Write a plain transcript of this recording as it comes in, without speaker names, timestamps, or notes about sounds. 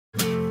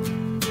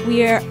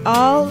We are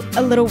all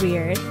a little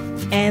weird,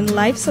 and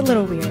life's a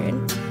little weird.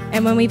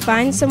 And when we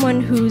find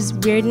someone whose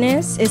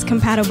weirdness is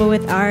compatible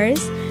with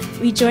ours,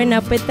 we join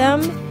up with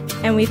them,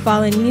 and we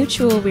fall in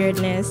mutual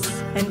weirdness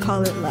and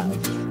call it love.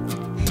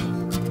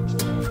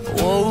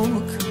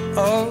 Woke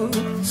up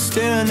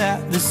staring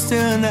at this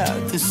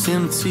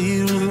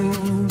empty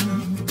room.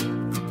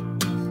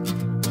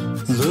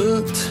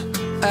 Looked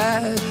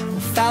at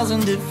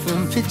 1,000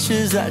 different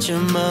pictures that your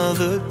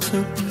mother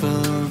took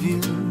of you.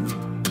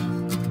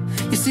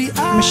 You see,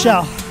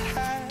 Michelle,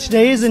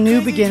 today is a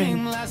new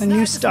beginning, a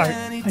new start,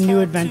 a new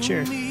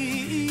adventure.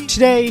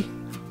 Today,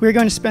 we're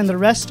going to spend the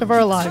rest of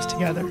our lives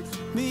together.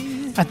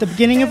 At the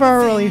beginning of our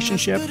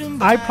relationship,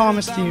 I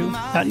promised you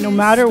that no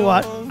matter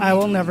what, I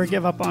will never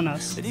give up on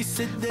us.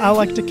 I'd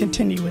like to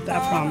continue with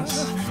that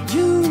promise.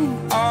 You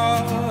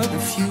are the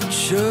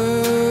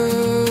future.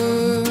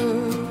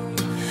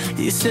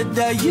 You said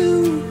that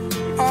you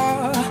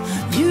are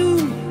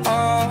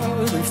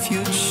the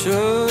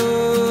future.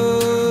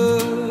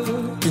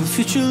 And the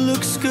future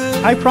looks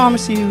good. I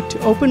promise you to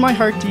open my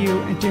heart to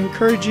you and to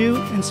encourage you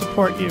and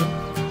support you.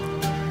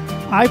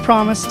 I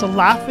promise to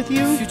laugh with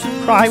you,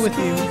 cry with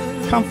you,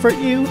 comfort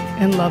you,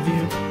 and love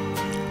you.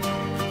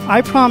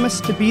 I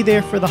promise to be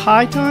there for the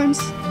high times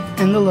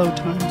and the low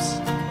times.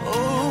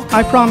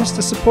 I promise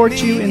to support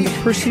you in the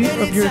pursuit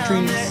of your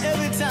dreams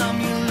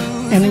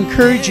and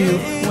encourage you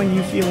when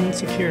you feel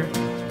insecure.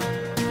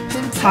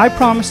 I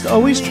promise to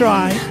always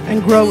try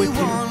and grow with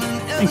you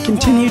and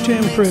continue to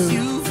improve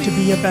to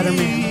be a better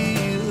man.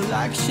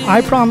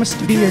 I promise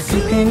to be your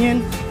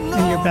companion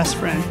and your best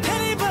friend.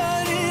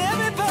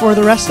 For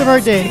the rest of our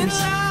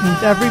days, and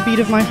with every beat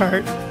of my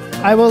heart,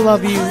 I will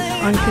love you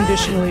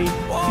unconditionally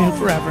and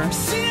forever.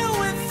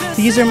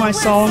 These are my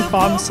solemn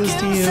promises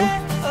to you.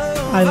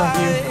 I love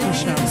you,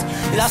 Michelle.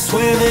 I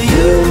swear that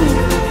you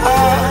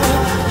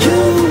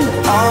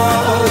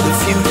are the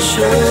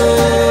future.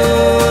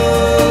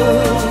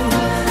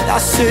 I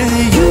say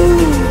that you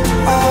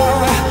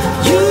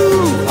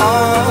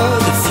are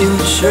the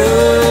future.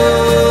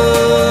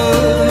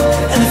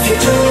 And the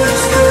future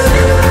looks good.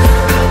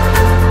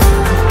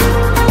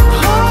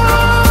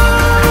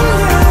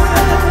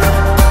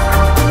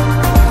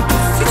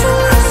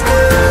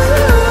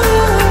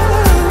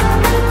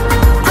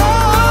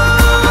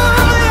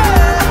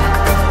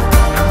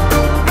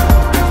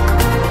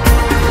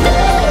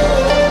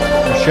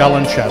 Michelle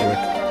and Chadwick,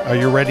 are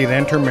you ready to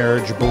enter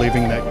marriage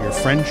believing that your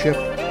friendship,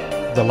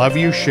 the love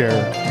you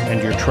share,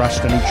 and your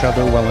trust in each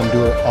other will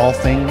endure all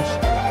things?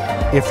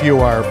 If you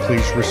are,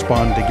 please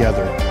respond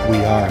together.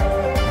 We are.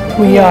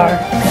 We are.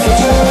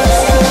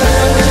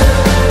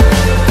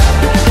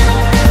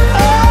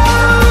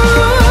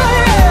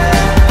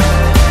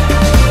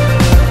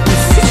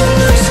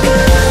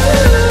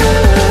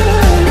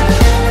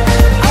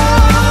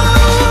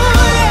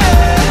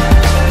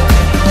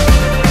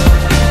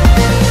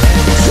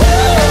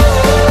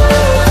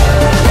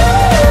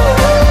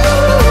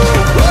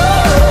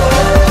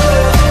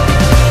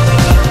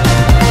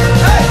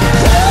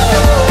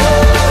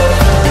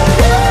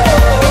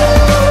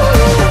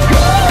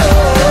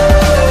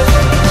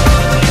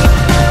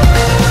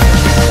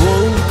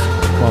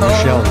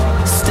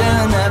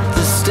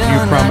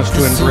 Promise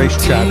to embrace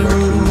Chadwick,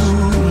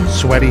 whose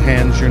sweaty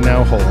hands you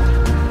now hold.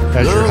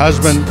 As your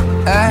husband,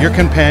 your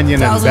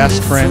companion, and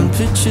best friend,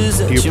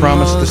 do you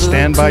promise to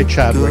stand by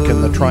Chadwick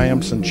in the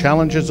triumphs and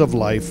challenges of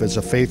life as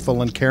a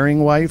faithful and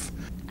caring wife?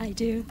 I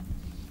do.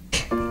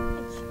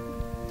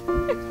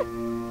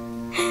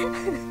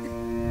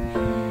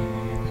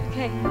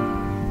 Okay.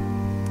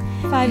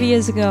 5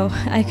 years ago,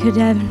 I could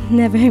have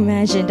never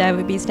imagined I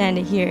would be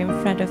standing here in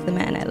front of the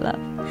man I love,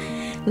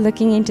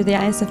 looking into the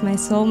eyes of my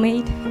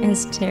soulmate and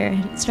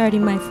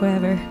starting my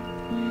forever.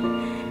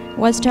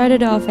 What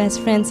started off as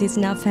friends is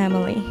now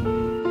family.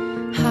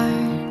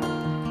 Heart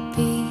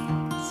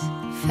beats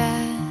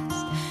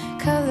fast,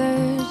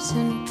 colors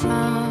and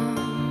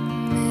promises.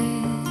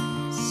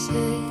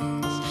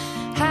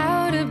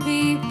 How to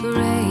be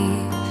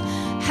brave,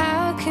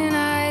 how can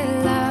I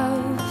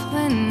love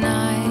when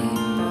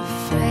I'm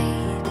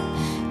afraid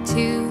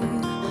to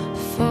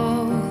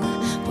fall,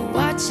 but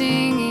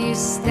watching you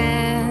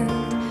stand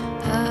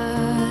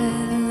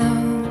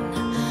alone,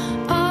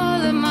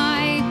 all of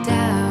my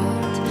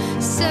doubt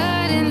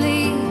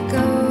suddenly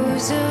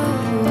goes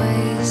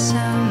away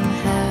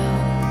somehow.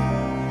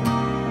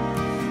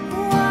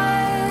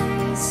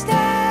 One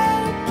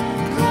step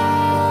closer.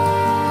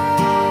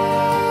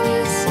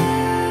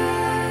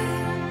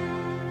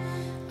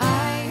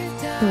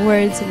 The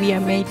words "we are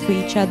made for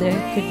each other"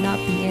 could not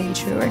be any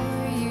truer.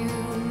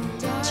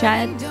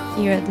 Chad,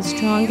 you're the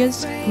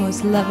strongest,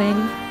 most loving,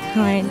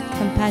 kind,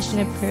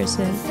 compassionate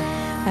person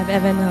I've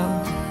ever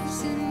known.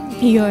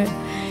 You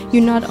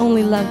not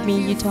only loved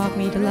me, you taught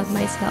me to love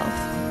myself.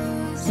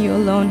 You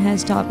alone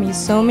has taught me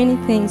so many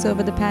things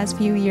over the past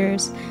few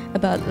years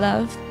about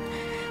love,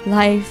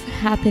 life,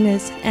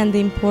 happiness, and the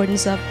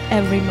importance of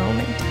every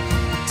moment.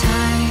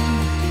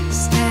 Time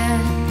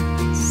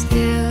stands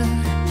still,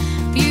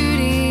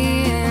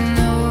 beauty in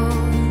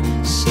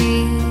all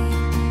she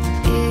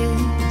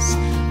is.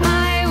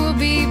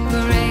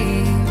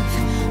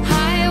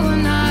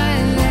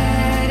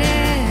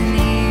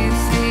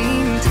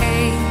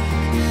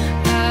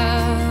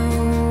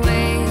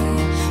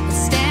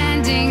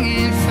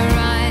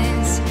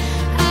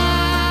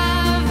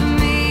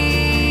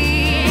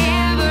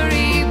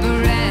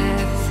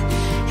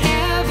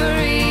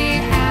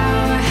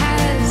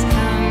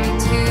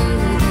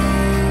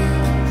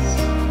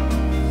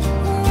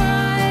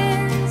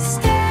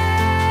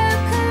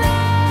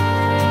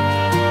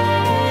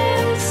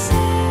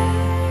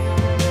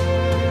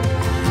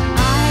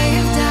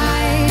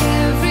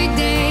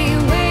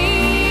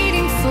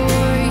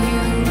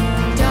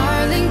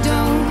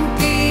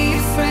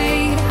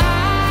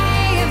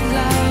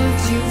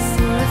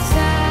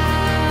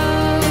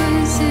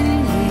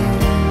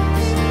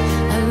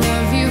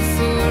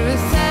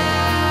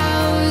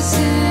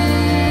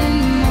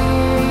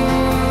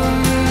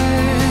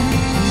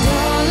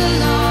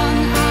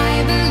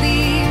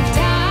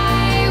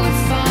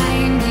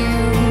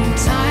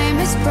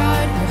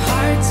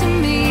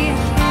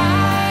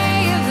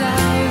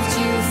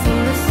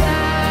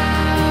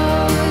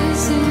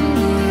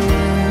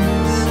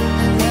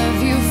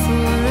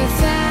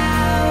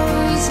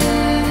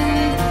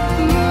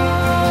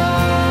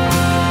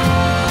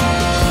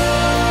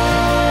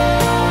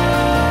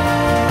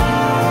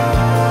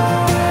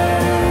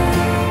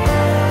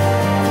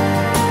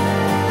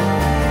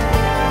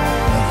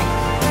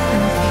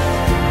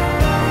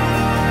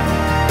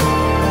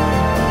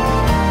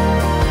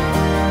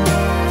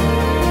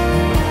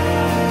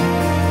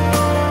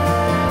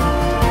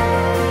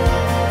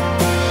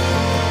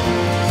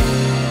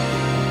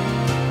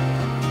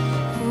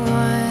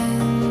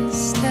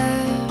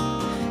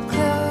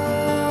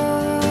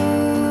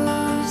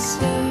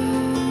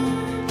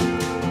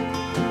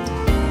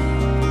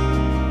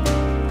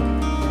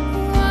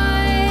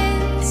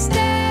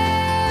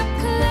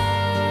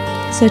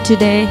 So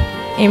today,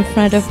 in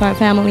front of our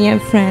family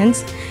and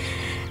friends,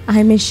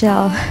 I,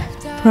 Michelle,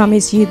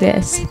 promise you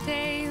this: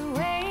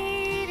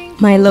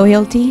 my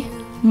loyalty,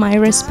 my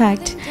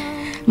respect,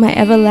 my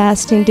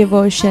everlasting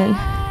devotion,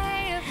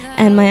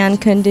 and my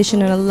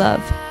unconditional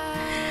love.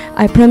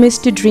 I promise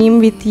to dream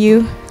with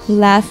you,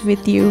 laugh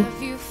with you,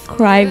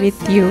 cry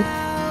with you,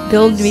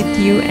 build with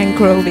you, and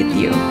grow with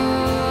you.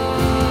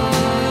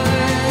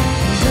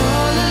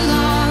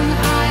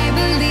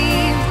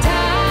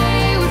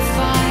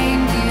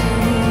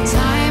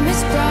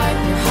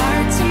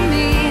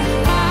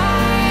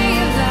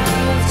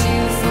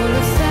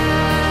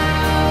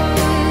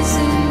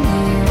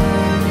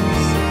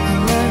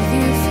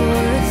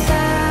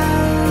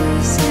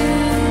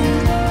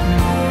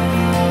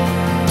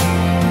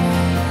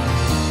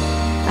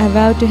 I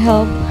vow to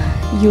help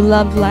you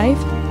love life,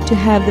 to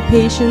have the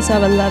patience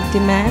our love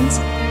demands,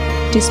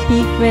 to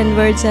speak when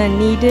words are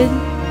needed,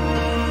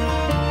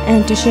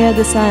 and to share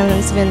the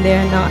silence when they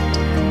are not.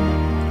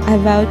 I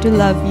vow to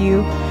love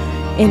you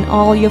in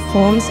all your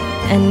forms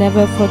and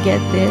never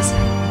forget this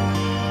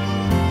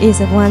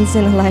is a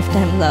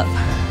once-in-a-lifetime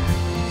love.